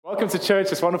welcome to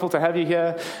church. It's wonderful to have you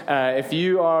here. If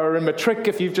you are in Matric,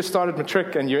 if you've just started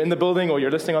Matric and you're in the building or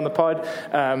you're listening on the pod,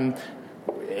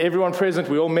 everyone present,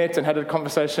 we all met and had a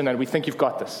conversation, and we think you've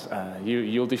got this.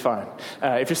 You'll do fine.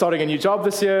 If you're starting a new job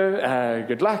this year,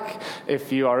 good luck.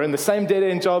 If you are in the same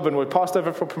dead-end job and we're passed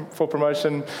over for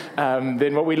promotion,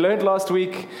 then what we learned last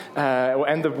week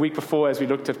and the week before as we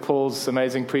looked at Paul's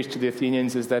amazing preach to the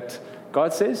Athenians is that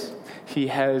God says He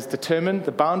has determined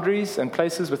the boundaries and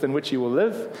places within which you will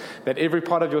live, that every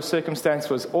part of your circumstance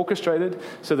was orchestrated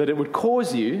so that it would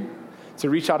cause you to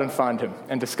reach out and find Him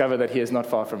and discover that He is not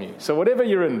far from you. So whatever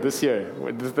you're in this year,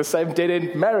 the same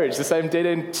dead-end marriage, the same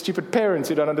dead-end stupid parents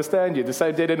who don't understand you, the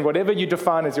same dead-end, whatever you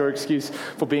define as your excuse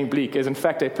for being bleak is in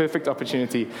fact a perfect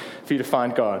opportunity for you to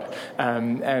find God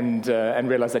and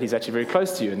realize that He's actually very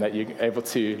close to you and that you're able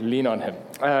to lean on Him.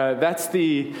 That's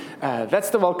the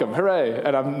welcome. Hooray.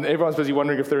 And everyone's busy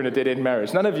wondering if they're in a dead-end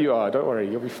marriage. None of you are. Don't worry.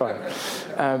 You'll be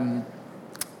fine.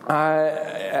 I,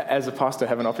 as a pastor,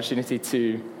 have an opportunity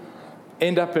to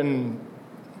end up in,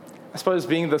 I suppose,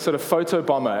 being the sort of photo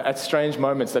bomber at strange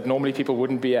moments that normally people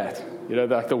wouldn't be at. You know,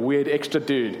 like the weird extra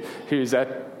dude who's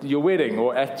at your wedding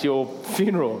or at your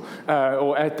funeral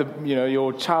or at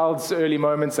your child's early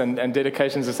moments and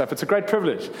dedications and stuff. It's a great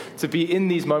privilege to be in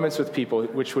these moments with people,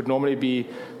 which would normally be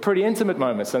pretty intimate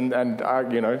moments, and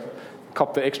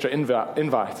cop the extra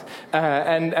invite.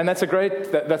 And that's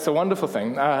that's a wonderful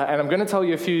thing. And I'm going to tell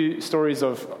you a few stories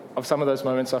of some of those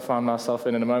moments I found myself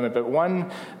in a moment, but one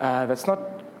that's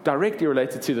not directly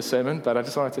related to the sermon, but I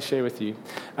just wanted to share with you.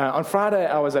 On Friday,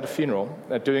 I was at a funeral,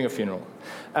 doing a funeral.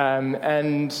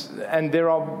 And there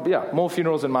are more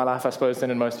funerals in my life, I suppose, than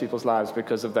in most people's lives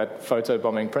because of that photo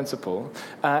bombing principle.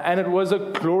 And it was a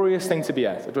glorious thing to be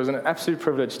at. It was an absolute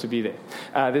privilege to be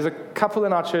there. There's a couple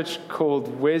in our church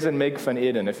called Wes and Meg van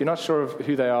Eden. If you're not sure of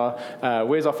who they are,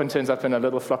 Wes often turns up in a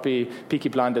little floppy Peaky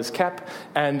Blinders cap.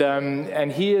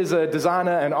 And he is a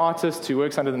designer and artist who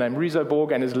works under the name Rizo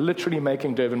Borg and is literally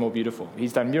making Durban more beautiful.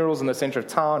 He's done murals in the center of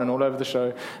town and all over the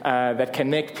show that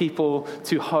connect people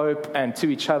to hope and to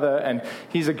each other, and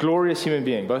he's a glorious human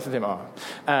being. Both of them are.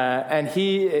 And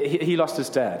he lost his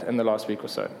dad in the last week or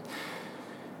so.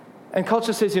 And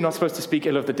culture says you're not supposed to speak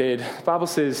ill of the dead. The Bible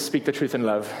says speak the truth in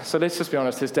love. So let's just be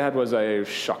honest, his dad was a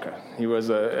shocker. He was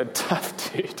a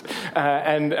tough dude.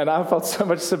 And I felt so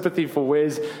much sympathy for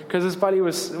Wes because his buddy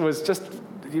was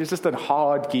just a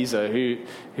hard geezer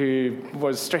who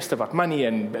was stressed about money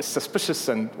and suspicious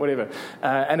and whatever.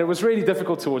 And it was really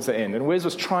difficult towards the end. And Wes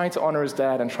was trying to honor his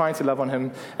dad and trying to love on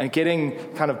him and getting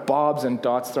kind of barbs and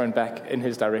darts thrown back in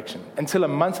his direction until a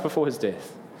month before his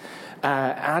death.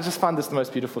 And I just found this the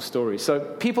most beautiful story. So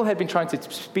people had been trying to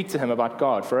speak to him about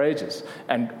God for ages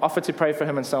and offered to pray for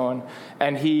him and so on.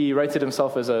 And he rated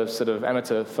himself as a sort of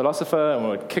amateur philosopher and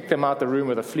would kick them out the room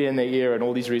with a flea in their ear and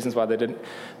all these reasons why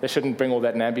they shouldn't bring all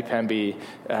that namby-pamby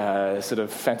sort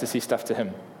of fantasy stuff to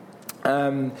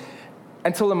him.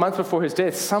 Until a month before his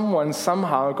death, someone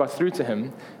somehow got through to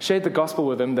him, shared the gospel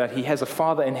with him that he has a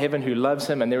Father in heaven who loves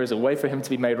him and there is a way for him to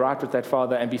be made right with that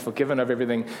Father and be forgiven of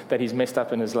everything that he's messed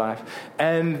up in his life.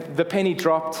 And the penny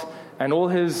dropped and all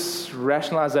his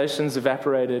rationalizations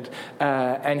evaporated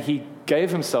and he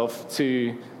gave himself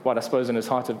to what I suppose in his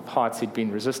heart of hearts he'd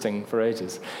been resisting for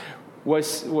ages.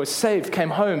 Was saved,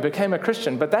 came home, became a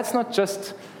Christian. But that's not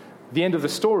just the end of the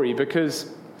story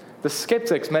because the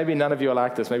skeptics, maybe none of you are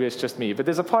like this, maybe it's just me, but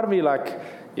there's a part of me like,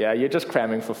 yeah, you're just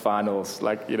cramming for finals.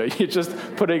 Like, you're just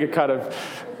putting a kind of,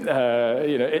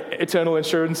 eternal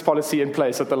insurance policy in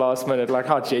place at the last minute. Like,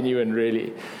 how genuine,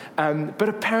 really. But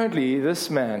apparently, this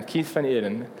man, Keith van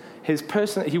Eden,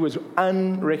 he was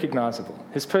unrecognizable.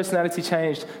 His personality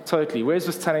changed totally. Wes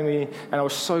was telling me, and I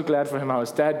was so glad for him, how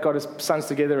his dad got his sons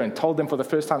together and told them for the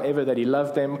first time ever that he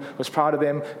loved them, was proud of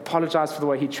them, apologized for the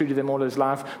way he treated them all his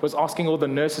life, was asking all the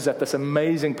nurses at this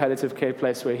amazing palliative care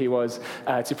place where he was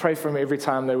to pray for him every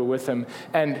time they were with him,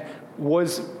 and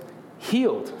was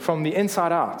healed from the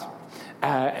inside out.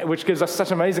 Which gives us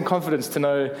such amazing confidence to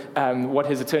know what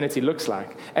his eternity looks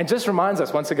like. And just reminds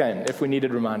us, once again, if we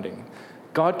needed reminding,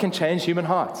 God can change human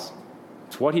hearts.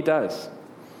 It's what He does.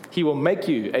 He will make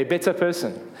you a better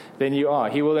person than you are.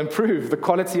 He will improve the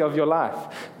quality of your life.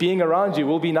 Being around you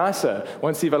will be nicer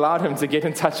once you've allowed Him to get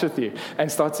in touch with you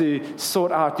and start to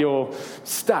sort out your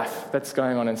stuff that's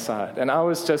going on inside. And I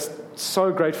was just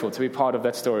so grateful to be part of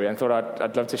that story and thought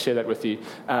I'd love to share that with you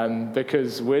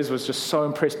because Wes was just so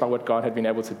impressed by what God had been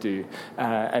able to do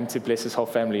and to bless his whole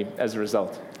family as a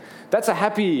result. That's a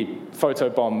happy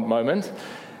photobomb moment.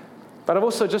 But I've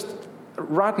also just,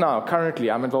 right now,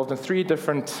 currently, I'm involved in 3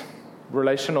 different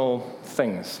relational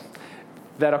things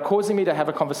that are causing me to have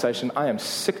a conversation I am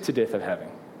sick to death of having.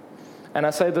 And I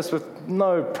say this with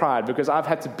no pride because I've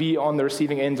had to be on the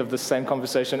receiving end of the same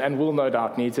conversation and will no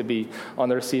doubt need to be on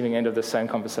the receiving end of the same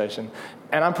conversation.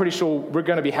 And I'm pretty sure we're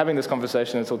going to be having this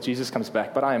conversation until Jesus comes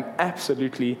back, but I am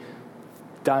absolutely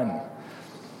done.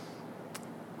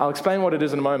 I'll explain what it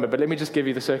is in a moment, but let me just give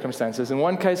you the circumstances. In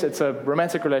one case, it's a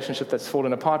romantic relationship that's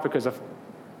fallen apart because of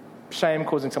shame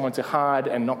causing someone to hide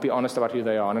and not be honest about who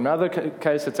they are. In another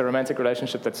case, it's a romantic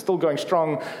relationship that's still going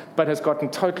strong, but has gotten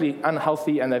totally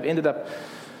unhealthy, and they've ended up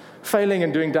failing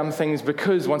and doing dumb things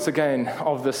because, once again,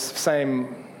 of this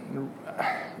same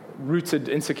rooted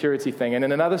insecurity thing. And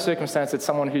in another circumstance, it's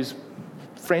someone whose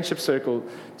friendship circle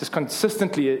just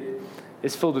consistently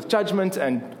is filled with judgment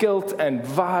and guilt and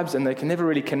vibes, and they can never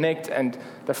really connect, and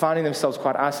they're finding themselves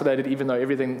quite isolated, even though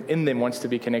everything in them wants to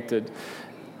be connected.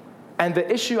 And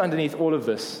the issue underneath all of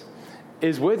this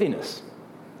is worthiness.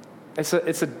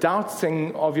 It's a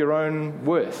doubting of your own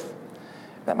worth.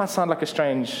 That might sound like a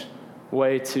strange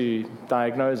way to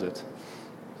diagnose it.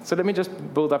 So let me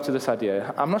just build up to this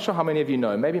idea. I'm not sure how many of you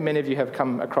know, maybe many of you have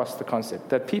come across the concept,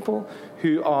 that people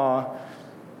who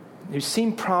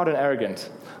seem proud and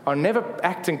arrogant are never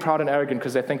acting proud and arrogant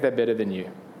because they think they're better than you.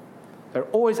 They're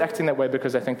always acting that way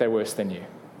because they think they're worse than you.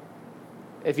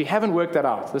 If you haven't worked that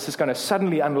out, this is going to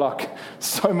suddenly unlock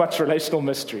so much relational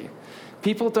mystery.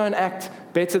 People don't act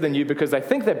better than you because they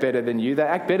think they're better than you. They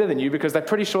act better than you because they're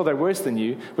pretty sure they're worse than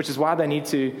you, which is why they need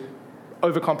to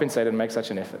overcompensate and make such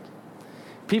an effort.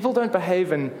 People don't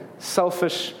behave in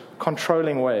selfish,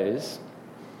 controlling ways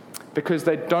because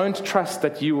they don't trust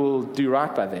that you will do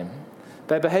right by them.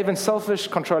 They behave in selfish,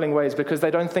 controlling ways because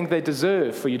they don't think they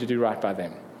deserve for you to do right by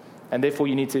them. And therefore,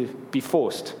 you need to be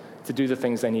forced to do the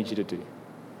things they need you to do.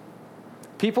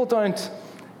 People don't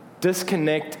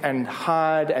disconnect and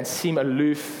hide and seem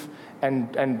aloof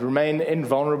and remain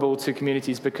invulnerable to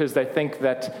communities because they think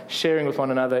that sharing with one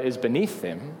another is beneath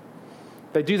them.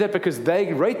 They do that because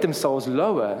they rate themselves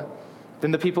lower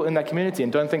than the people in that community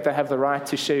and don't think they have the right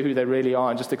to share who they really are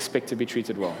and just expect to be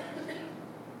treated well.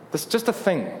 It's just a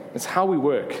thing. It's how we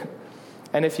work.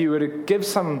 And if you were to give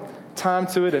some time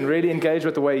to it and really engage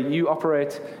with the way you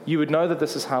operate, you would know that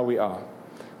this is how we are.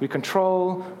 We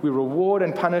control, we reward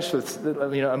and punish with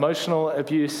emotional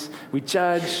abuse. We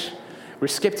judge. We're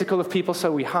skeptical of people,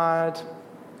 so we hide.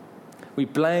 We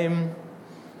blame.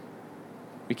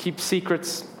 We keep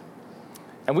secrets.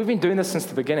 And we've been doing this since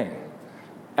the beginning.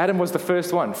 Adam was the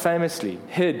first one, famously,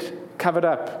 hid, covered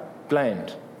up,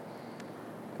 blamed,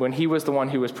 when he was the one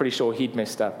who was pretty sure he'd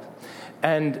messed up.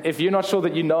 And if you're not sure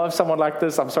that you know of someone like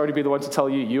this, I'm sorry to be the one to tell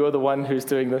you, you are the one who's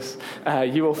doing this.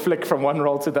 You will flick from one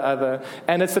role to the other.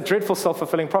 And it's a dreadful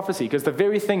self-fulfilling prophecy, because the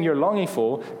very thing you're longing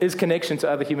for is connection to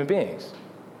other human beings.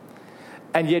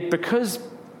 And yet, because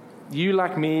you,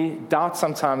 like me, doubt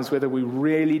sometimes whether we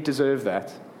really deserve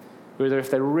that, whether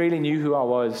if they really knew who I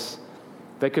was,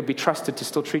 they could be trusted to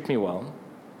still treat me well,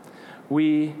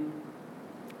 we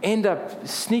end up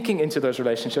sneaking into those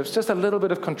relationships just a little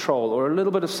bit of control or a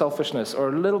little bit of selfishness or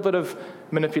a little bit of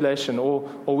manipulation, or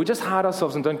we just hide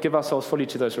ourselves and don't give ourselves fully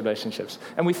to those relationships.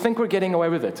 And we think we're getting away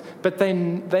with it, but they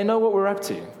know what we're up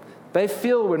to. They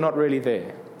feel we're not really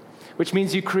there, which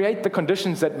means you create the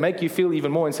conditions that make you feel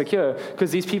even more insecure,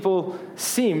 because these people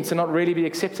seem to not really be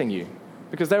accepting you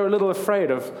because they're a little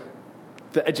afraid of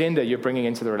the agenda you're bringing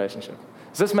into the relationship.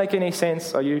 Does this make any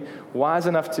sense? Are you wise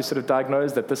enough to sort of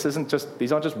diagnose that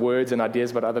these aren't just words and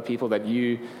ideas about other people, that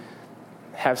you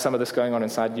have some of this going on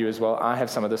inside you as well? I have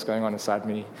some of this going on inside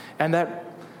me. And that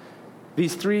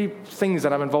these three things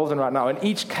that I'm involved in right now, in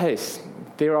each case,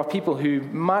 there are people who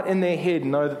might in their head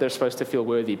know that they're supposed to feel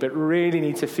worthy, but really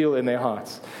need to feel in their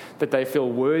hearts that they feel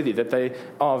worthy, that they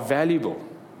are valuable,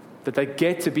 that they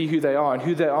get to be who they are, and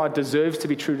who they are deserves to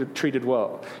be treated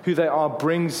well. Who they are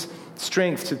brings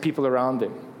strength to the people around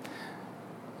them.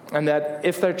 And that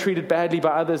if they're treated badly by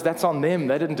others, that's on them.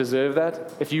 They didn't deserve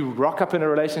that. If you rock up in a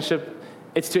relationship,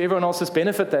 it's to everyone else's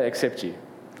benefit they accept you.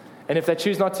 And if they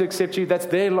choose not to accept you, that's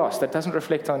their loss. That doesn't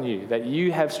reflect on you, that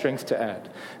you have strength to add.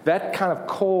 That kind of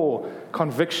core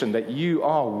conviction that you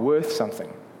are worth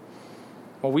something.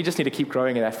 Well, we just need to keep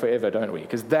growing in that forever, don't we?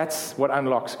 Because that's what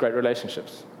unlocks great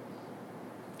relationships,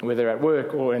 whether at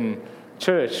work or in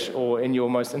church or in your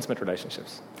most intimate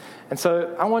relationships. And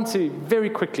so I want to very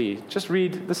quickly just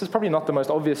read, this is probably not the most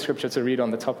obvious scripture to read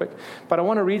on the topic, but I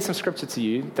want to read some scripture to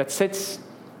you that sets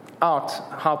out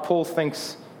how Paul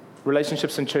thinks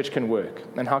relationships in church can work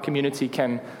and how community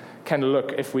can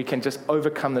look if we can just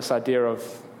overcome this idea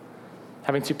of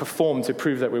having to perform to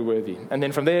prove that we're worthy. And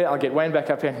then from there, I'll get Wayne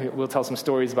back up here and we'll tell some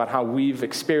stories about how we've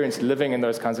experienced living in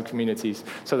those kinds of communities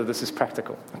so that this is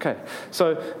practical. Okay,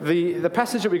 so the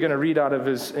passage that we're going to read out of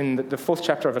is in the 4th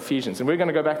chapter of Ephesians. And we're going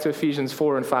to go back to Ephesians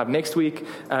 4 and 5 next week.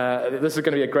 This is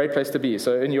going to be a great place to be.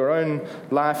 So in your own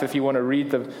life, if you want to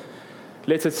read the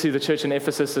letter to the church in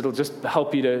Ephesus, it'll just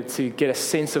help you to get a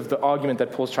sense of the argument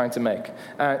that Paul's trying to make.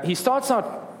 He starts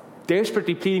out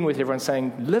desperately pleading with everyone,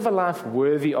 saying, live a life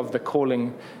worthy of the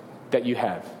calling that you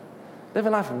have. Live a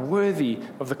life worthy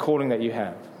of the calling that you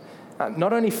have.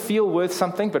 Not only feel worth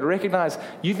something, but recognize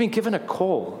you've been given a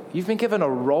call. You've been given a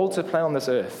role to play on this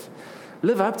earth.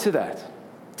 Live up to that.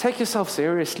 Take yourself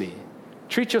seriously.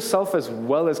 Treat yourself as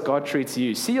well as God treats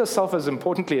you. See yourself as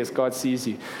importantly as God sees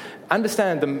you.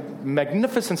 Understand the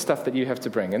magnificent stuff that you have to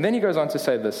bring. And then he goes on to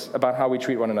say this about how we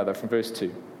treat one another from verse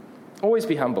 2. Always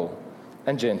be humble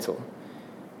and gentle.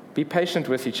 Be patient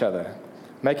with each other,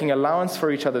 making allowance for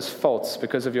each other's faults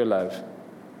because of your love.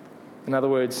 In other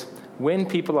words, when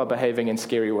people are behaving in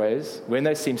scary ways, when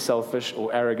they seem selfish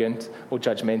or arrogant or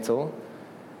judgmental,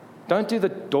 don't do the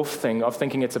doof thing of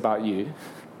thinking it's about you.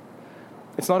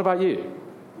 It's not about you.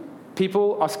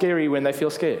 People are scary when they feel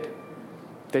scared.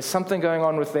 There's something going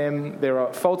on with them. There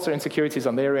are faults or insecurities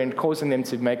on their end causing them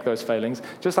to make those failings,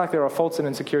 just like there are faults and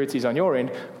insecurities on your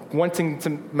end wanting to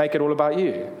make it all about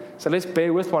you. So let's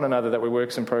bear with one another that we're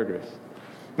works in progress.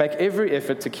 Make every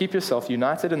effort to keep yourself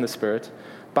united in the Spirit,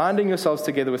 binding yourselves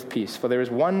together with peace, for there is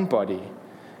one body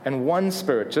and one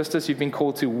Spirit, just as you've been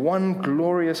called to one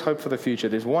glorious hope for the future.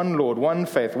 There's one Lord, one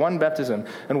faith, one baptism,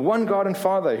 and one God and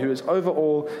Father who is over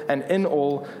all and in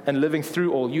all and living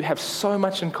through all. You have so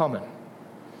much in common.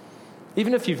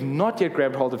 Even if you've not yet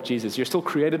grabbed hold of Jesus, you're still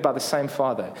created by the same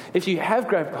Father. If you have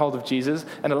grabbed hold of Jesus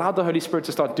and allowed the Holy Spirit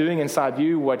to start doing inside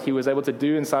you what he was able to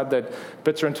do inside that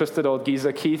bitter and twisted old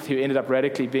geezer, Keith, who ended up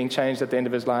radically being changed at the end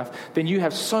of his life, then you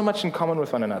have so much in common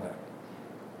with one another.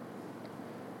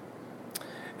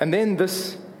 And then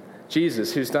this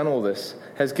Jesus, who's done all this,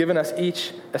 has given us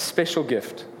each a special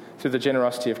gift through the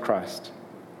generosity of Christ.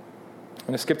 I'm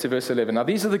going to skip to verse 11. Now,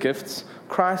 these are the gifts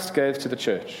Christ gave to the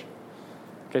church.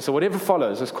 Okay, so whatever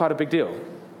follows is quite a big deal.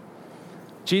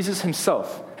 Jesus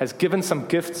himself has given some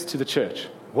gifts to the church.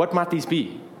 What might these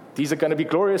be? These are going to be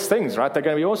glorious things, right? They're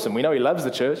going to be awesome. We know he loves the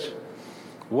church.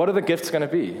 What are the gifts going to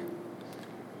be?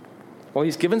 Well,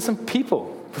 he's given some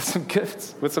people with some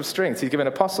gifts, with some strengths. He's given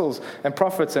apostles and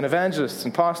prophets and evangelists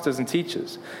and pastors and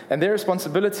teachers. And their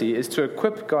responsibility is to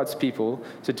equip God's people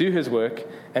to do his work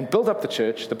and build up the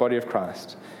church, the body of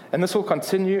Christ. And this will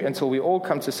continue until we all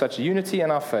come to such unity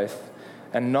in our faith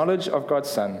and knowledge of God's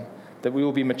Son, that we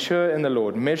will be mature in the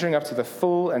Lord, measuring up to the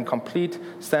full and complete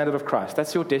standard of Christ.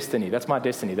 That's your destiny. That's my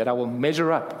destiny, that I will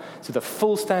measure up to the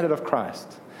full standard of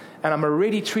Christ. And I'm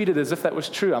already treated as if that was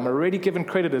true. I'm already given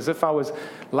credit as if I was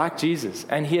like Jesus.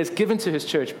 And he has given to his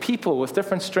church people with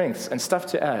different strengths and stuff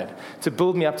to add to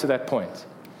build me up to that point.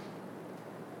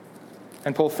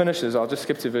 And Paul finishes, I'll just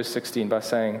skip to verse 16, by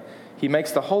saying, he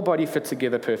makes the whole body fit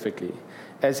together perfectly,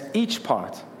 as each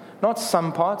part, not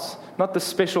some parts, not the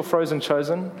special frozen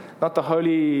chosen, not the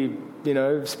holy,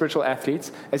 spiritual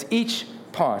athletes. As each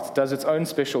part does its own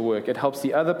special work, it helps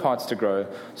the other parts to grow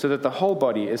so that the whole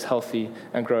body is healthy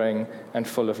and growing and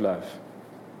full of love.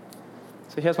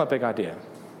 So here's my big idea.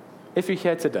 If you're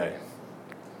here today,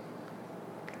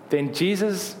 then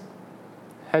Jesus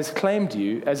has claimed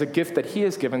you as a gift that he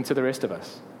has given to the rest of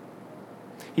us.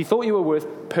 He thought you were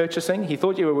worth purchasing. He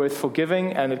thought you were worth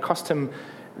forgiving, and it cost him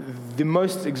the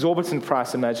most exorbitant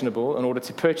price imaginable in order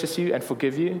to purchase you and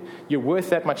forgive you. You're worth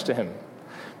that much to him.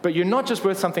 But you're not just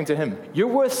worth something to him. You're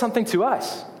worth something to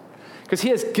us, because he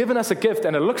has given us a gift,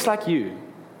 and it looks like you.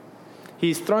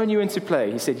 He's thrown you into play.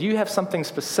 He said, you have something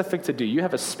specific to do. You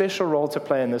have a special role to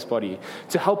play in this body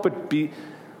to help it be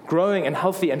growing and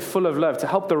healthy and full of love, to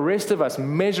help the rest of us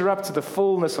measure up to the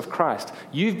fullness of Christ.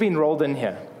 You've been rolled in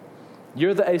here.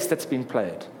 You're the ace that's been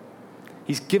played.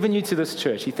 He's given you to this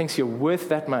church. He thinks you're worth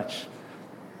that much.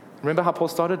 Remember how Paul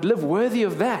started? Live worthy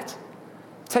of that.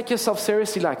 Take yourself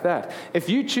seriously like that. If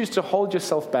you choose to hold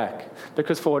yourself back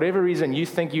because for whatever reason you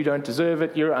think you don't deserve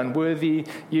it, you're unworthy,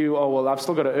 I've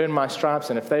still got to earn my stripes,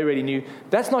 and if they already knew,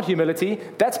 that's not humility,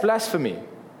 that's blasphemy.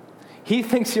 He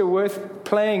thinks you're worth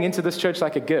playing into this church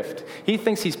like a gift. He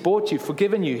thinks he's bought you,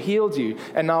 forgiven you, healed you,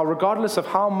 and now regardless of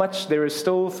how much there is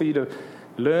still for you to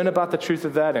learn about the truth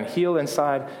of that and heal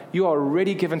inside, you are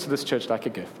already given to this church like a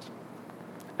gift.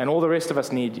 And all the rest of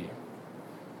us need you.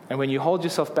 And when you hold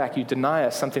yourself back, you deny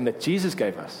us something that Jesus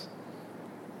gave us.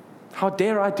 How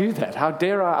dare I do that? How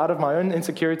dare I, out of my own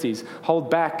insecurities, hold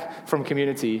back from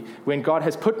community when God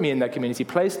has put me in that community,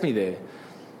 placed me there?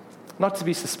 not to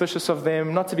be suspicious of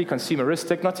them, not to be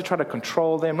consumeristic, not to try to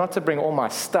control them, not to bring all my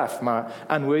stuff, my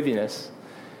unworthiness,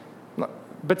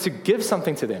 but to give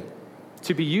something to them,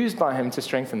 to be used by him to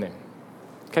strengthen them.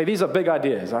 Okay, these are big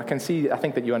ideas. I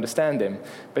think that you understand them.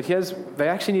 But they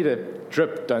actually need a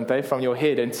drip, don't they, from your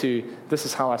head into, this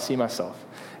is how I see myself.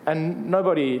 And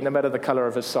nobody, no matter the color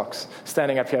of his socks,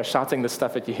 standing up here shouting this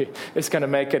stuff at you, is going to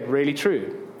make it really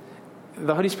true.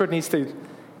 The Holy Spirit needs to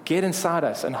get inside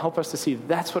us and help us to see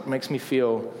that's what makes me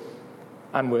feel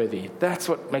unworthy. That's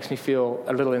what makes me feel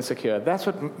a little insecure. That's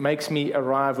what makes me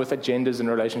arrive with agendas and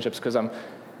relationships because I'm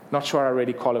not sure I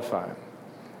really qualify.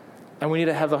 And we need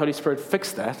to have the Holy Spirit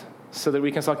fix that so that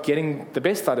we can start getting the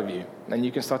best out of you and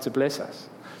you can start to bless us.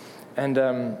 And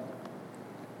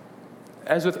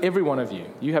as with every one of you,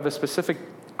 you have a specific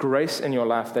grace in your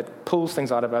life that pulls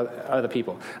things out of other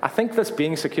people. I think this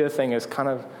being secure thing is kind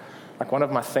of like one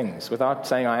of my things, without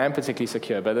saying I am particularly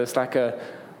secure, but it's like a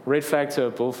red flag to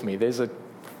a bull for me.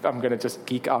 I'm going to just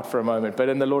geek out for a moment, but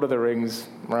in the Lord of the Rings,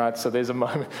 right, so there's a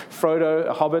moment, Frodo,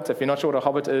 a hobbit, if you're not sure what a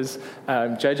hobbit is,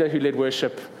 JJ, who led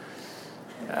worship,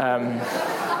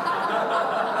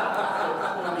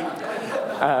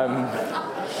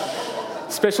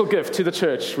 special gift to the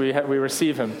church, we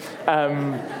receive him.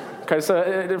 Okay, so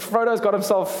Frodo's got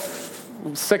himself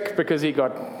sick because he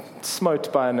got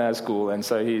smote by a Nazgul, and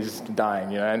so he's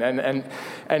dying,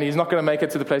 and he's not going to make it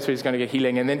to the place where he's going to get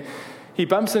healing. And then he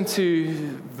bumps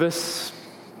into this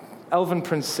elven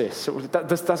princess.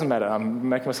 This doesn't matter. I'm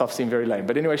making myself seem very lame.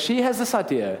 But anyway, she has this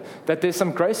idea that there's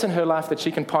some grace in her life that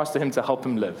she can pass to him to help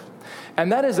him live.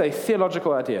 And that is a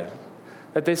theological idea.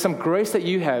 That there's some grace that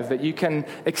you have that you can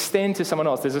extend to someone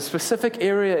else. There's a specific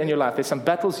area in your life. There's some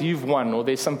battles you've won, or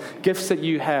there's some gifts that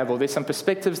you have, or there's some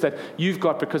perspectives that you've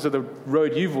got because of the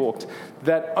road you've walked,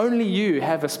 that only you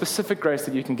have a specific grace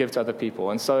that you can give to other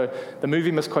people. And so the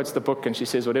movie misquotes the book, and she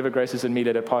says, whatever grace is in me,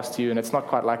 let it pass to you. And it's not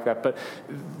quite like that. But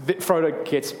Frodo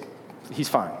he's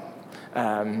fine.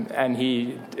 And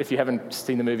he, if you haven't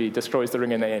seen the movie, destroys the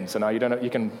ring in the end. So now you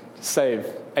can save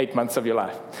 8 months of your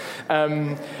life.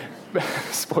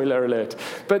 Spoiler alert.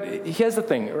 But here's the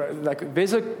thing, like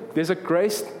there's a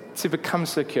grace to become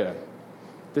secure.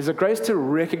 There's a grace to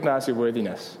recognize your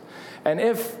worthiness. And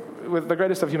if, with the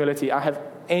greatest of humility, I have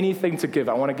anything to give,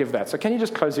 I want to give that. So can you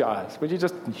just close your eyes? Would you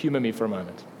just humor me for a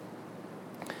moment?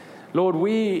 Lord,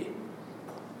 we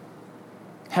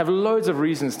have loads of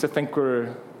reasons to think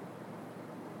we're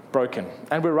broken,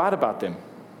 and we're right about them.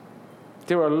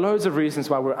 There are loads of reasons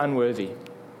why we're unworthy.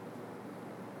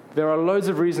 There are loads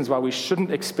of reasons why we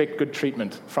shouldn't expect good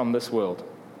treatment from this world.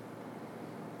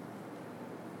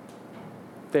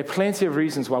 There are plenty of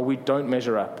reasons why we don't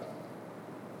measure up.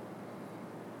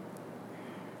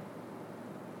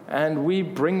 And we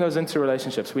bring those into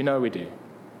relationships. We know we do.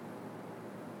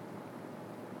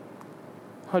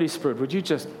 Holy Spirit, would you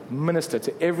just minister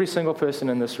to every single person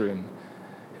in this room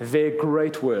their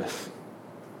great worth?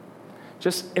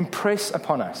 Just impress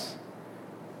upon us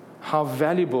how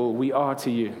valuable we are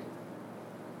to you.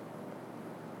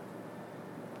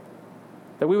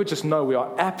 That we would just know we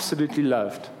are absolutely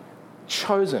loved,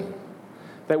 chosen,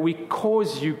 that we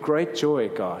cause you great joy,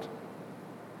 God.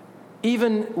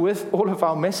 Even with all of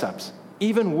our mess-ups,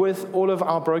 even with all of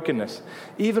our brokenness,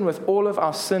 even with all of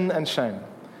our sin and shame,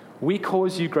 we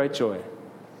cause you great joy.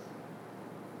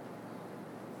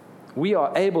 We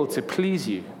are able to please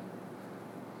you.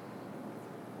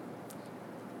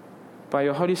 By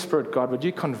your Holy Spirit, God, would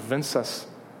you convince us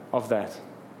of that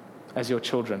as your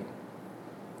children?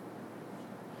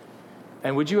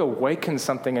 And would you awaken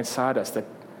something inside us that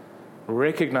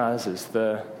recognizes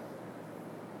the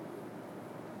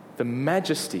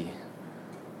majesty,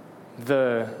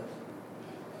 the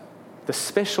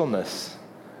specialness,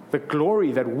 the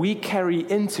glory that we carry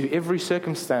into every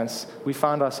circumstance we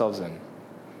find ourselves in.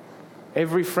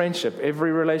 Every friendship,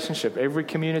 every relationship, every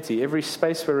community, every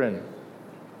space we're in.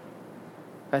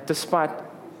 That despite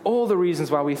all the reasons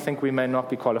why we think we may not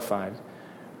be qualified,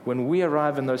 when we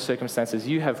arrive in those circumstances,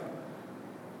 you have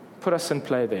put us in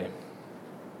play there.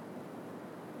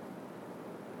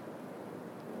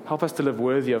 Help us to live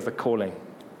worthy of the calling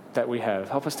that we have.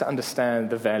 Help us to understand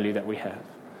the value that we have.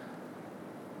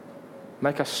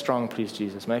 Make us strong, please,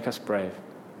 Jesus. Make us brave.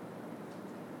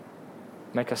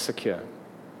 Make us secure.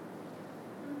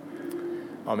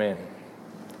 Amen.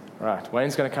 Right,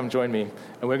 Wayne's going to come join me,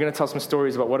 and we're going to tell some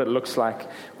stories about what it looks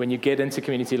like when you get into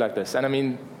community like this. And I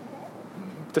mean,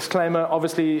 disclaimer,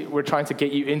 obviously we're trying to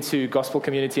get you into gospel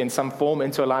community in some form,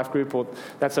 into a life group or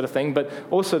that sort of thing, but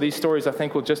also these stories I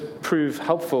think will just prove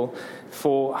helpful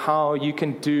for how you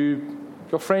can do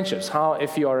your friendships, how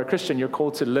if you are a Christian you're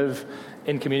called to live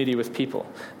in community with people.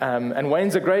 And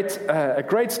Wayne's a great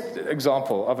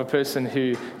example of a person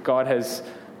who God has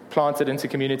planted into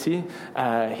community.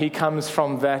 He comes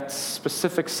from that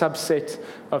specific subset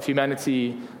of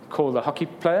humanity called a hockey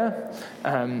player.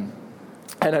 And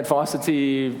at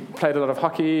varsity, played a lot of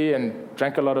hockey and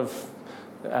drank a lot of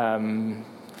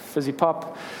fizzy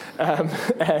pop, and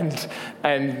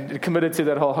committed to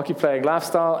that whole hockey playing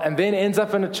lifestyle, and then ends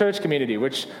up in a church community,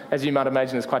 which, as you might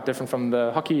imagine, is quite different from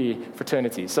the hockey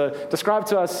fraternity. So describe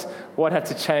to us what had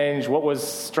to change, what was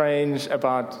strange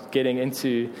about getting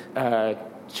into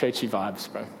churchy vibes,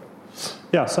 bro.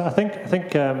 Yeah, so I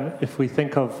think if we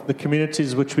think of the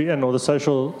communities which we're in, or the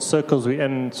social circles we're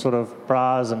in, sort of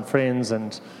bras and friends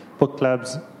and book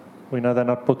clubs, we know they're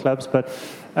not book clubs, but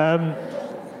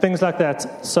things like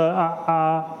that. So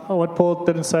what Paul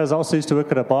didn't say is I also used to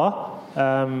work at a bar,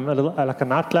 like a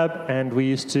nightclub, and we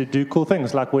used to do cool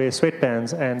things like wear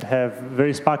sweatbands and have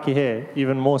very spiky hair,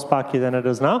 even more spiky than it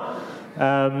is now.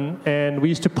 And we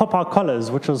used to pop our collars,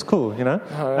 which was cool, you know.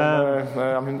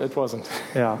 No, I mean, it wasn't.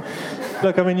 Yeah.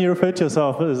 Look, I mean, you refer to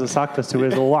yourself as a cyclist who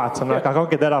wears all white. I'm like, I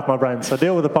can't get that off my brain. So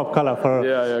deal with the pop collar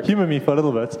for humour me for a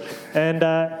little bit. And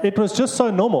it was just so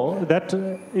normal that,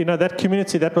 that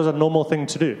community, that was a normal thing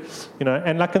to do,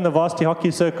 And like in the varsity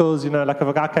hockey circles, like if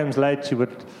a guy comes late, you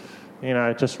would,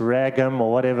 just rag him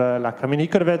or whatever. Like, I mean, he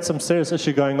could have had some serious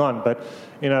issue going on, but,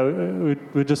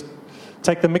 we'd just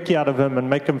take the mickey out of him and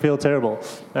make him feel terrible,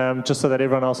 just so that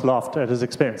everyone else laughed at his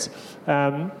expense.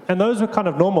 And those were kind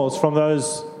of normals from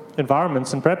those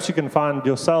environments, and perhaps you can find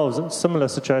yourselves in similar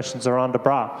situations around a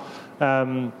bra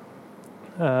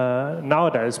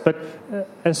nowadays. But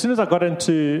as soon as I got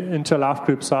into a life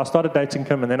group, so I started dating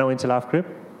Kim, and then I went to life group.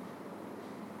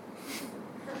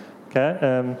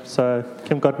 Okay, so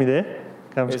Kim got me there.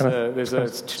 There's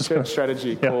a church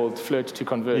strategy called Flirt to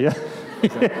Convert.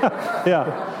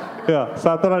 Yeah,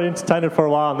 so I thought I'd entertain it for a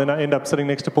while, and then I end up sitting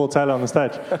next to Paul Taylor on the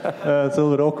stage. It's a little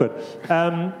bit awkward.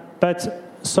 But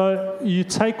so you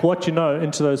take what you know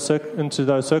into those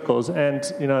circles, and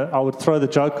I would throw the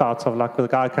joke out of like the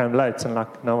guy came late, and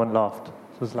like no one laughed.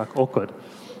 It was like awkward.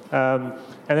 And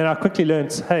then I quickly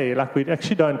learned, hey, like we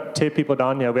actually don't tear people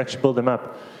down here; we actually build them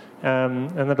up. And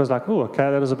that was like, oh,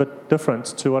 okay, that was a bit different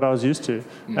to what I was used to.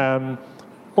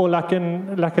 Or like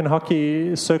in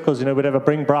hockey circles, we'd have a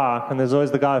bring bra, and there's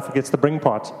always the guy who forgets the bring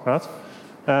part, right?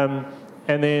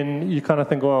 And then you kind of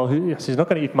think, well, he's not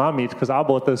going to eat my meat because I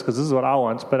bought this because this is what I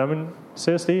want. But I mean,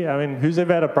 seriously, who's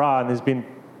ever had a bra and there's been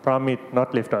bra meat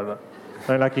not left over?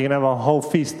 Like you can have a whole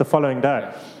feast the following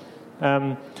day.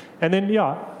 And then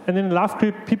in life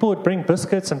group, people would bring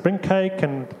biscuits and bring cake,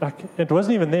 and like it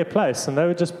wasn't even their place, and they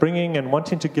were just bringing and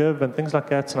wanting to give and things like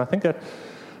that. And I think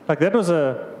that was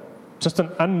just an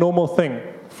unnormal thing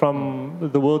from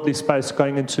the worldly space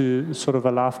going into sort of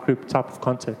a life group type of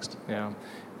context. Yeah,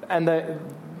 and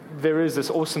there is this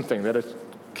awesome thing that a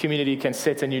community can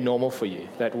set a new normal for you,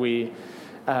 that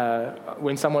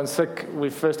when someone's sick, we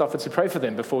first offer to pray for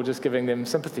them before just giving them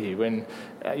sympathy. When,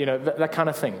 that kind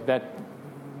of thing, that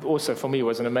also for me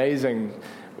was an amazing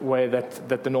way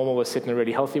that the normal was set in a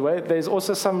really healthy way. There's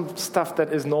also some stuff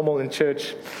that is normal in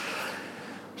church,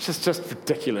 which is just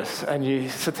ridiculous. And you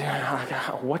sit there and you're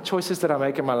like, what choices did I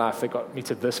make in my life that got me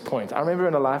to this point? I remember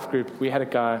in a life group, we had a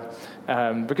guy,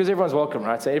 because everyone's welcome,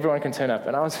 right? So everyone can turn up.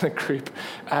 And I was in a group,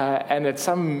 and at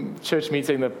some church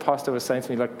meeting, the pastor was saying to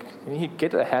me, like, can you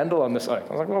get a handle on this? I was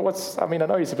like, well, I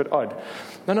know he's a bit odd.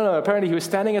 No. Apparently he was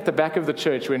standing at the back of the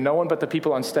church where no one but the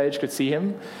people on stage could see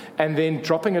him, and then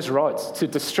dropping his rods to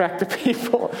distract the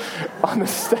people on the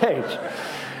stage.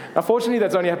 Unfortunately,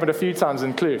 that's only happened a few times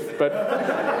in Kloof, but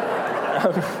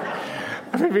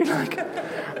I mean, like,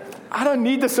 I don't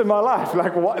need this in my life.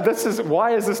 Like,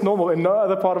 why is this normal? In no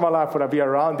other part of my life would I be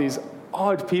around these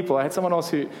odd people. I had someone else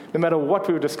who, no matter what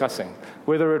we were discussing,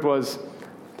 whether it was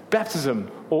baptism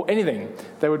or anything,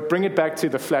 they would bring it back to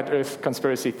the flat earth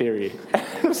conspiracy theory. And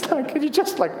it was like, can you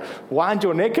just wind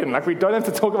your neck in? Like, we don't have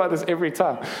to talk about this every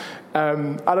time.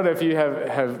 I don't know if you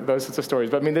have those sorts of stories,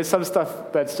 but I mean, there's some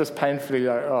stuff that's just painfully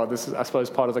like, this is, I suppose,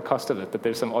 part of the cost of it, that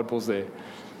there's some oddballs there.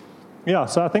 Yeah,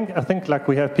 so I think like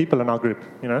we have people in our group,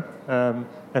 and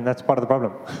that's part of the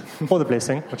problem, or the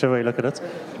blessing, whichever way you look at it.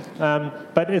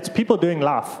 But it's people doing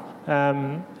life,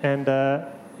 So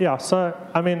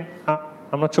I mean,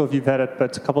 I'm not sure if you've had it,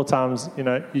 but a couple of times, you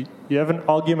have an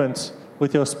argument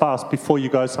with your spouse before you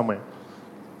go somewhere.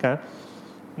 Okay,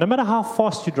 no matter how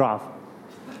fast you drive,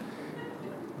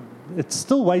 it's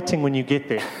still waiting when you get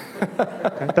there.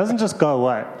 Okay? It doesn't just go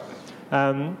away.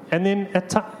 And then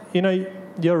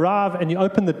you arrive and you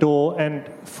open the door, and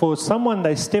for someone,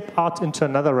 they step out into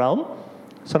another realm.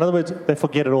 So in other words, they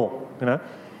forget it all,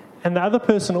 and the other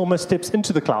person almost steps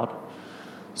into the cloud.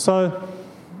 So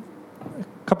a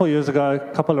couple of years ago, a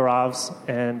couple arrives,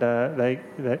 and they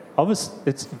obviously,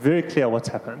 it's very clear what's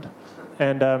happened.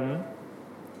 And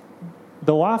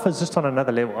the wife is just on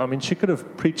another level. I mean, she could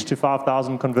have preached to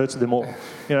 5,000, converted them all.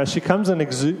 She comes in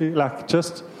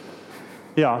just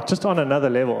on another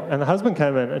level. And the husband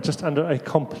came in just under a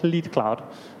complete cloud.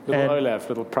 Little Olaf,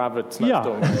 little private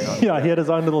snowstorm. Yeah, he had his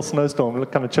own little snowstorm,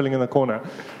 kind of chilling in the corner.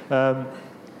 And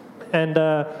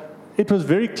it was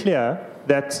very clear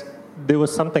that there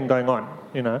was something going on,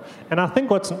 And I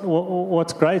think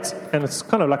what's great, and it's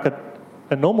kind of like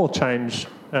a normal change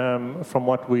from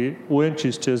what we weren't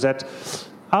used to, is that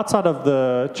outside of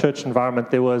the church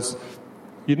environment, you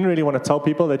didn't really want to tell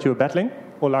people that you were battling,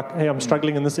 or like, hey, I'm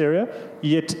struggling in this area,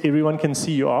 yet everyone can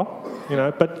see you are,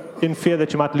 but in fear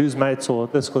that you might lose mates or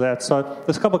this or that. So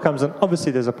this couple comes in,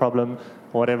 obviously there's a problem,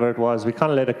 whatever it was, we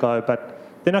kind of let it go, but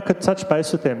then I could touch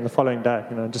base with them the following day,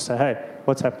 and just say, hey,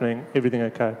 what's happening, everything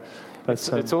okay?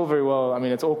 It's all very well. I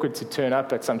mean, it's awkward to turn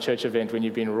up at some church event when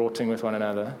you've been rorting with one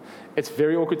another. It's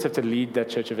very awkward to have to lead that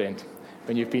church event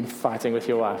when you've been fighting with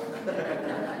your wife.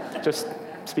 Just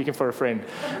speaking for a friend.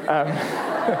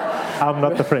 I'm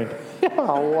not the friend.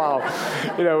 Oh, wow.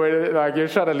 When, you're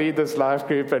trying to lead this life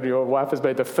group and your wife has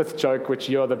made the 5th joke, which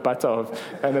you're the butt of.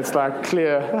 And it's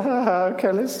clear.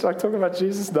 Okay, let's talk about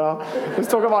Jesus now. Let's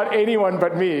talk about anyone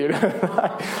but me.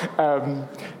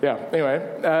 Anyway,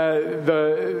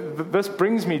 this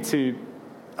brings me to,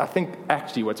 I think,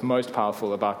 actually what's most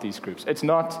powerful about these groups. It's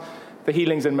not the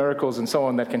healings and miracles and so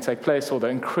on that can take place, or the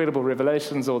incredible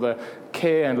revelations, or the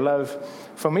care and love.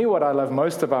 For me, what I love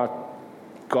most about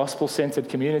gospel-centered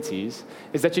communities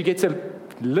is that you get to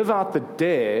live out the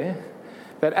dare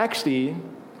that actually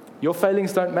your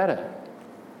failings don't matter,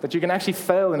 that you can actually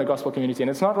fail in a gospel community. And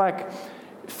it's not like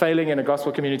failing in a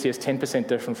gospel community is 10%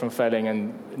 different from failing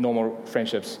in normal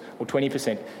friendships, or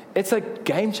 20%. It's a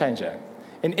game changer.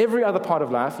 In every other part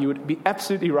of life, you would be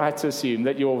absolutely right to assume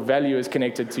that your value is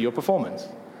connected to your performance.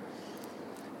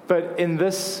 But in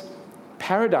this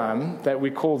paradigm that we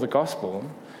call the gospel,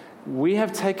 we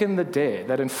have taken the dare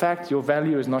that, in fact, your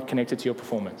value is not connected to your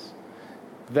performance.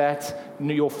 That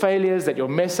your failures, that your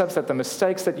mess-ups, that the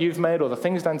mistakes that you've made or the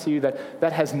things done to you,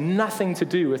 that has nothing to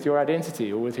do with your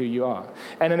identity or with who you are.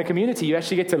 And in a community, you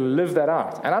actually get to live that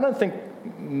out. And I don't think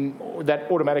that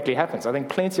automatically happens. I think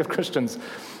plenty of Christians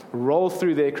roll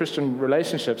through their Christian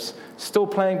relationships still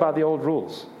playing by the old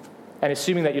rules and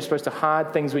assuming that you're supposed to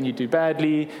hide things when you do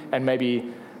badly, and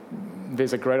maybe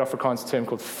there's a great Afrikaans term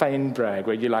called feyn brag,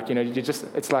 where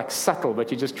it's like subtle, but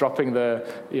you're just dropping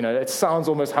it sounds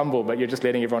almost humble, but you're just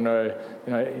letting everyone know,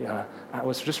 I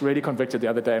was just really convicted the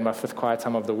other day in my 5th quiet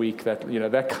time of the week that,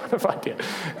 that kind of idea.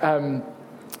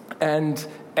 And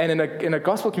in a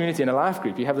gospel community, in a life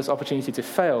group, you have this opportunity to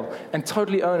fail and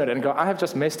totally own it and go, I have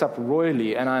just messed up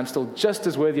royally, and I am still just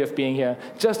as worthy of being here,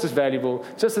 just as valuable,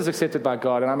 just as accepted by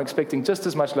God, and I'm expecting just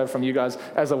as much love from you guys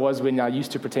as I was when I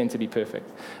used to pretend to be perfect.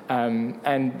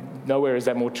 And nowhere is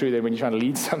that more true than when you're trying to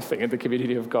lead something in the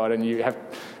community of God, and you have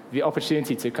the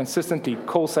opportunity to consistently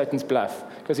call Satan's bluff,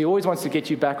 because he always wants to get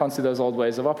you back onto those old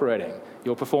ways of operating.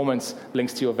 Your performance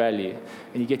links to your value,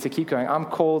 and you get to keep going, I'm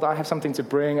called, I have something to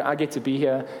bring, I get to be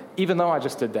here, even though I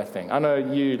just did that thing. I know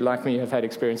you, like me, have had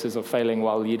experiences of failing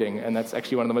while leading, and that's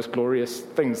actually one of the most glorious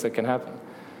things that can happen.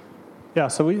 Yeah,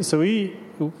 so we just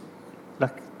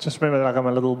remember, I'm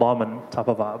a little barman type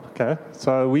of vibe, okay?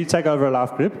 So we take over a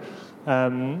life group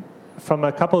from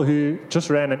a couple who just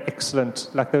ran an excellent,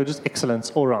 they were just excellence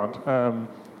all around.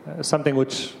 Something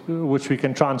which we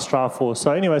can try and strive for.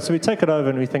 So anyway, so we take it over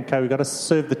and we think, okay, we've got to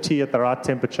serve the tea at the right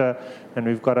temperature, and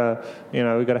we've got to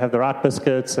have the right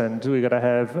biscuits, and we've got to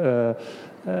have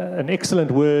an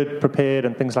excellent word prepared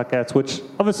and things like that, which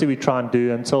obviously we try and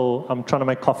do until I'm trying to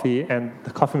make coffee and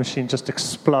the coffee machine just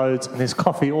explodes and there's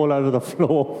coffee all over the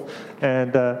floor.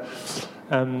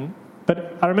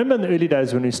 But I remember in the early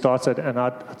days when we started, and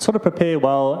I'd sort of prepare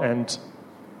well and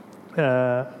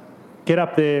get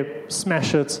up there,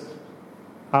 smash it,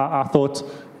 I thought,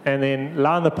 and then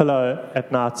lie on the pillow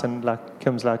at night, and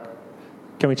Kim's like,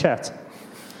 can we chat?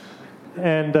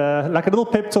 And a little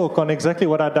pep talk on exactly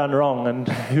what I'd done wrong and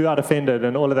who I'd offended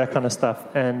and all of that kind of stuff.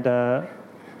 And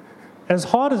as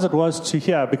hard as it was to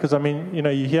hear, because,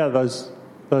 you hear those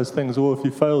things, if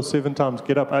you fail 7 times,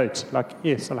 get up 8.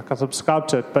 Yes, I subscribe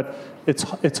to it, but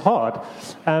it's hard.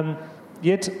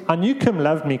 Yet I knew Kim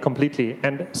loved me completely.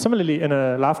 And similarly, in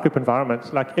a life group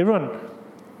environment, everyone,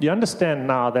 you understand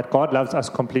now that God loves us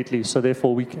completely, so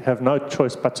therefore we have no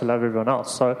choice but to love everyone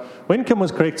else. So when Kim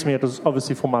was correcting me, it was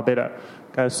obviously for my better.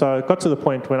 Okay, so it got to the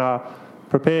point when I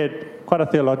prepared quite a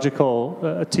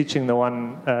theological teaching the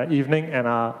one evening, and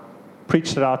I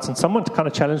preached it out, and someone kind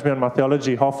of challenged me on my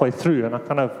theology halfway through, and I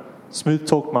kind of smooth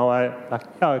talked my way, like,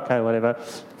 oh, okay, whatever,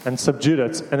 and subdued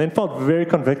it, and then felt very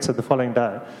convicted the following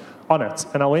day on it.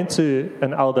 And I went to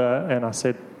an elder and I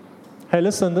said, hey,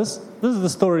 listen, this is the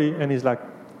story. And he's like,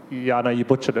 yeah, I know, you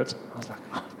butchered it. I was like,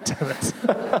 oh, damn it.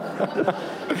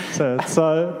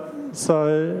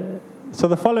 So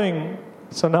the following,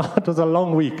 so now it was a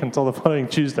long week until the following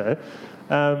Tuesday.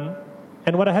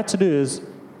 And what I had to do is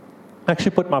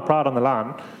actually put my pride on the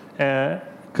line,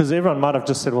 because everyone might have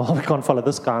just said, well, we can't follow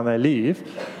this guy, and they leave.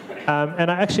 And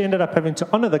I actually ended up having to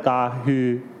honor the guy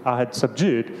who I had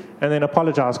subdued and then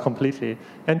apologize completely.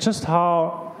 And just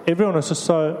how everyone was just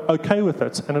so okay with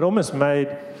it. And it almost made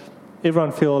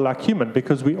everyone feel like human,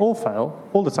 because we all fail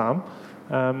all the time.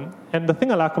 And the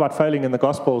thing I like about failing in the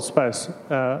gospel space,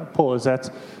 Paul, is that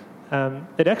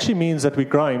it actually means that we're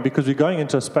growing, because we're going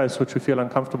into a space which we feel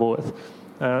uncomfortable with.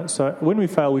 So when we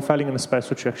fail, we're failing in a space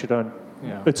which we actually don't.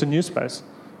 Yeah. It's a new space,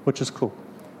 which is cool.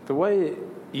 The way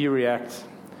you react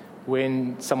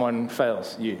when someone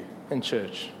fails you in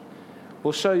church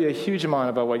will show you a huge amount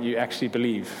about what you actually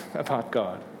believe about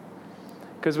God.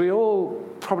 Because we all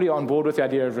probably are on board with the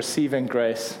idea of receiving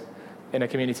grace in a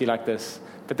community like this,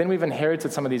 but then we've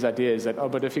inherited some of these ideas that,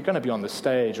 but if you're going to be on the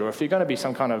stage, or if you're going to be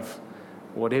some kind of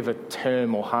whatever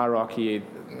term or hierarchy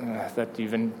that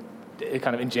you've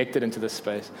kind of injected into this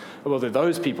space, well,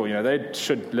 those people, they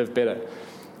should live better.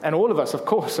 And all of us, of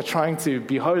course, are trying to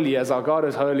be holy as our God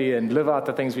is holy and live out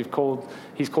the things He's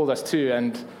called us to.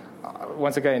 And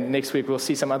once again, next week we'll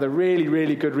see some other really,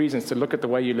 really good reasons to look at the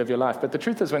way you live your life. But the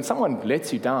truth is, when someone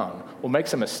lets you down or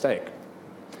makes a mistake,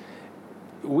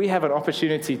 we have an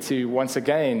opportunity to once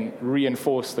again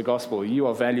reinforce the gospel. You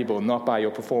are valuable not by your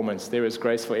performance. There is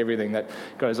grace for everything that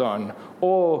goes on.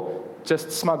 Or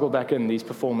just smuggle back in these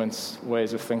performance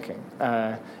ways of thinking.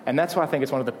 And that's why I think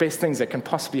it's one of the best things that can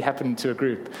possibly happen to a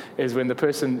group, is when the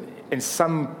person in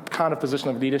some kind of position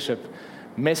of leadership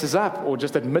messes up or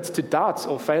just admits to doubts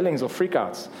or failings or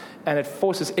freakouts. And it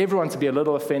forces everyone to be a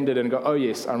little offended and go, oh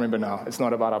yes, I remember now. It's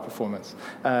not about our performance.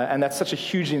 And that's such a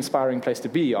hugely inspiring place to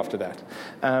be after that.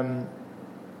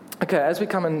 Okay, as we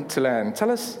come into land,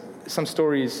 tell us some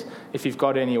stories, if you've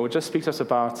got any, or just speak to us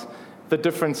about the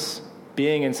difference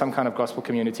being in some kind of gospel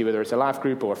community, whether it's a life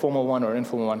group or a formal one or an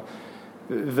informal one,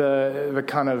 the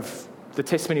kind of the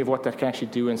testimony of what that can actually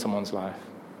do in someone's life.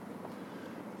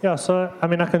 Yeah, so, I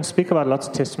can speak about lots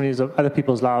of testimonies of other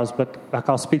people's lives, but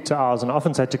I'll speak to ours, and I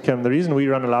often say to Kim, the reason we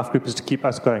run a life group is to keep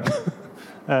us going. If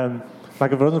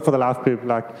it wasn't for the life group,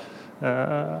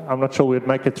 I'm not sure we'd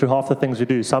make it through half the things we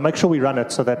do. So I'll make sure we run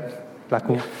it so that,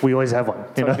 we always have one.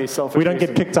 We don't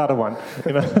get kicked out of one,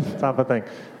 type of thing.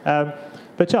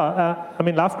 But yeah,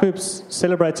 life groups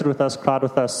celebrated with us, cried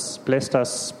with us, blessed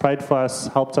us, prayed for us,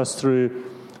 helped us through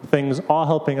things, are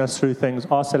helping us through things,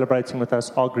 are celebrating with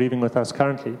us, are grieving with us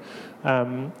currently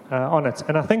on it.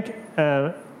 And I think,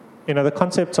 the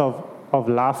concept of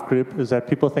life group is that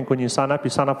people think when you sign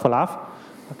up for life.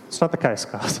 It's not the case,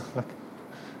 guys.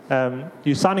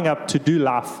 You're signing up to do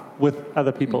life with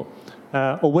other people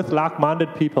or with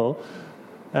like-minded people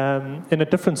in a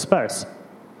different space.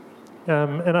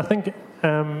 And I think,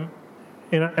 and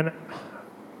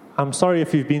I'm sorry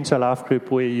if you've been to a life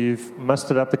group where you've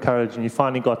mustered up the courage and you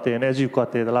finally got there, and as you've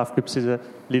got there, the life group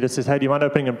leader says, hey, do you mind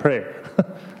opening in prayer?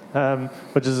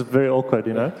 Which is very awkward,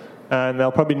 and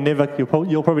they'll probably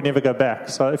you'll probably never go back.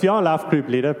 So if you are a life group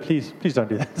leader, please don't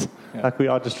do that. Yeah. We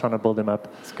are just trying to build them up.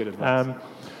 That's good advice.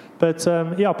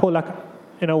 Paul,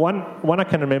 one I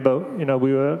can remember,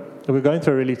 we were going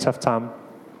through a really tough time,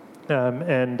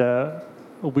 and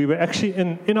we were actually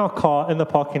in our car in the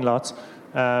parking lot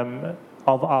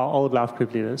of our old life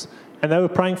group leaders, and they were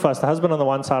praying for us, the husband on the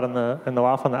one side and the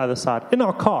wife on the other side, in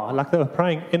our car, they were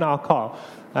praying in our car.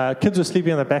 Kids were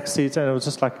sleeping in the back seats, and it was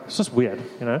just weird,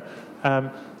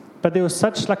 but there was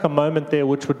such a moment there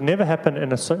which would never happen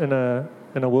in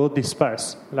a worldly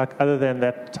space, other than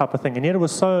that type of thing, and yet it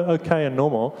was so okay and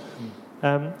normal.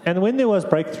 And when there was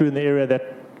breakthrough in the area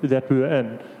that we were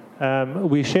in,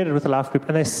 we shared it with the life group,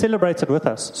 and they celebrated with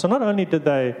us. So not only did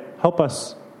they help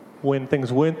us when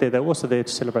things weren't there, they were also there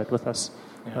to celebrate with us,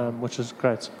 which is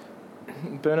great.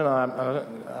 Bern and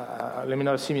I, let me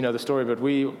not assume you know the story, but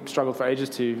we struggled for ages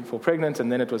to fall pregnant,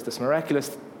 and then it was this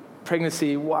miraculous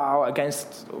pregnancy, wow,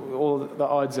 against all the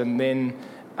odds. And then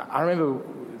I remember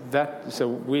so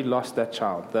we lost that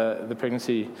child. The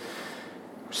pregnancy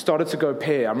started to go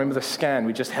pear. I remember the scan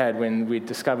we just had when we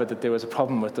discovered that there was a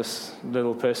problem with this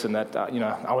little person that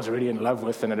I was already in love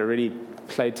with and had already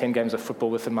played 10 games of football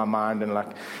with in my mind,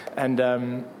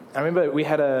 and I remember we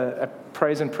had a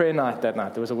praise and prayer night that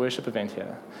night. There was a worship event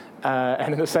here.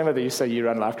 And in the same way that you say you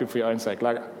run life group for your own sake,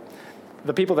 like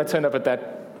the people that turned up at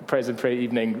that praise and prayer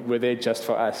evening were there just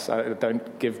for us. I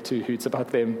don't give two hoots about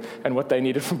them and what they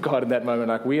needed from God in that moment.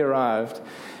 Like, we arrived,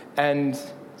 and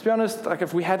to be honest, like,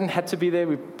 if we hadn't had to be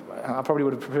there, I probably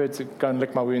would have preferred to go and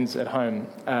lick my wounds at home.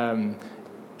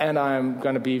 And I'm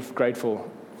going to be grateful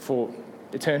for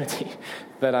eternity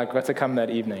that I got to come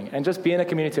that evening and just be in a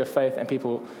community of faith, and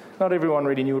people, not everyone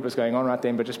really knew what was going on right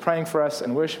then, but just praying for us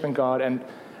and worshiping God. And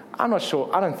I'm not sure,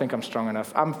 I don't think I'm strong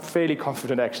enough. I'm fairly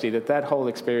confident, actually, that whole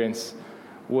experience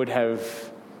would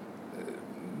have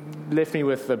left me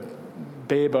with the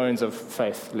bare bones of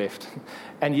faith left.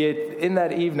 And yet, in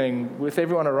that evening, with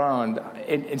everyone around,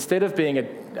 instead of being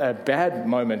a bad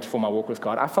moment for my walk with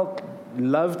God, I felt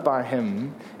loved by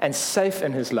him and safe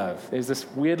in his love. There's this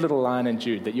weird little line in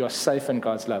Jude that you are safe in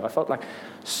God's love. I felt like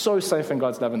so safe in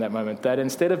God's love in that moment that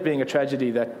instead of being a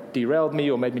tragedy that derailed me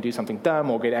or made me do something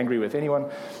dumb or get angry with anyone,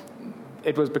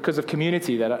 it was because of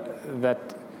community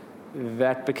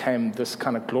that became this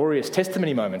kind of glorious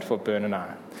testimony moment for Bern and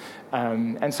I.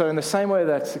 And so in the same way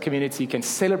that the community can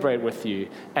celebrate with you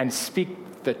and speak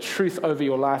the truth over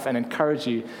your life and encourage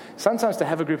you, sometimes to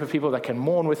have a group of people that can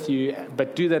mourn with you,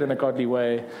 but do that in a godly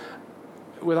way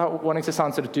without wanting to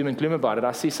sound sort of doom and gloom about it.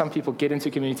 I see some people get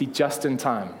into community just in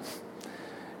time,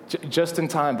 just in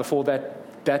time before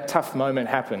that tough moment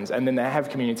happens, and then they have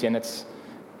community, and it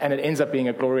ends up being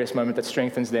a glorious moment that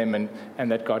strengthens them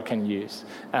and that God can use.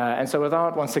 And so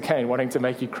without, once again, wanting to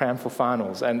make you cram for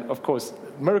finals, and of course,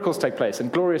 miracles take place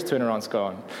and glorious turnarounds go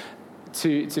on,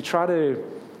 to try to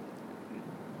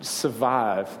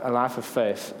survive a life of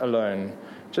faith alone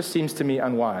just seems to me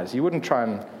unwise. You wouldn't try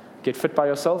and get fit by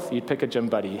yourself, you'd pick a gym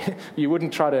buddy. You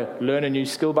wouldn't try to learn a new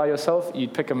skill by yourself,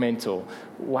 you'd pick a mentor.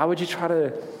 Why would you try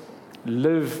to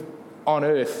live on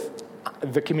earth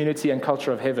the community and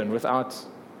culture of heaven without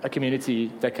a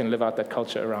community that can live out that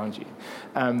culture around you?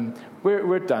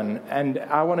 We're done, and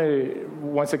I want to,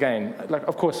 once again, like,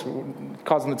 of course,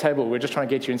 cards on the table, we're just trying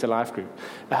to get you into life group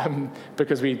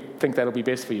because we think that'll be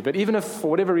best for you. But even if, for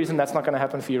whatever reason, that's not going to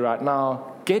happen for you right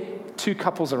now, get 2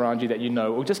 couples around you that you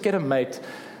know, or just get a mate.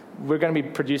 We're going to be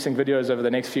producing videos over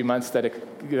the next few months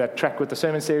that track with the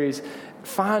sermon series.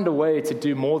 Find a way to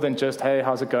do more than just, hey,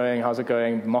 how's it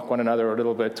going, mock one another a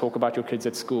little bit, talk about your kids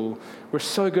at school. We're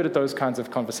so good at those kinds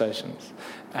of conversations.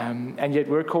 And yet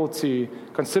we're called to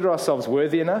consider ourselves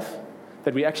worthy enough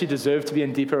that we actually deserve to be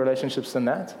in deeper relationships than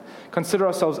that. Consider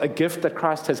ourselves a gift that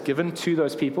Christ has given to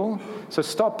those people. So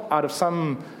stop out of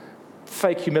some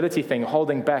fake humility thing,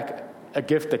 holding back a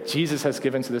gift that Jesus has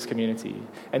given to this community.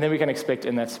 And then we can expect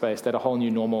in that space that a whole new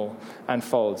normal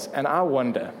unfolds. And I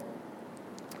wonder,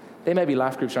 there may be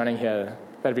life groups running here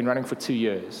that have been running for 2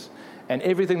 years. And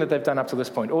everything that they've done up to this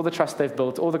point, all the trust they've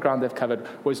built, all the ground they've covered,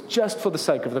 was just for the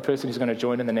sake of the person who's going to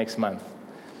join in the next month.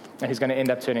 And he's going to end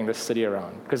up turning this city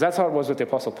around. Because that's how it was with the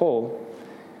Apostle Paul.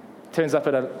 Turns up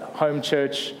at a home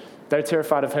church. They're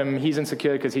terrified of him. He's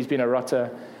insecure because he's been a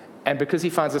rotter. And because he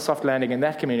finds a soft landing in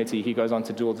that community, he goes on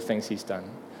to do all the things he's done.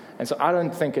 And so I don't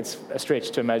think it's a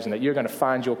stretch to imagine that you're going to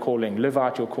find your calling, live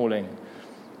out your calling,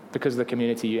 because of the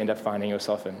community you end up finding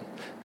yourself in.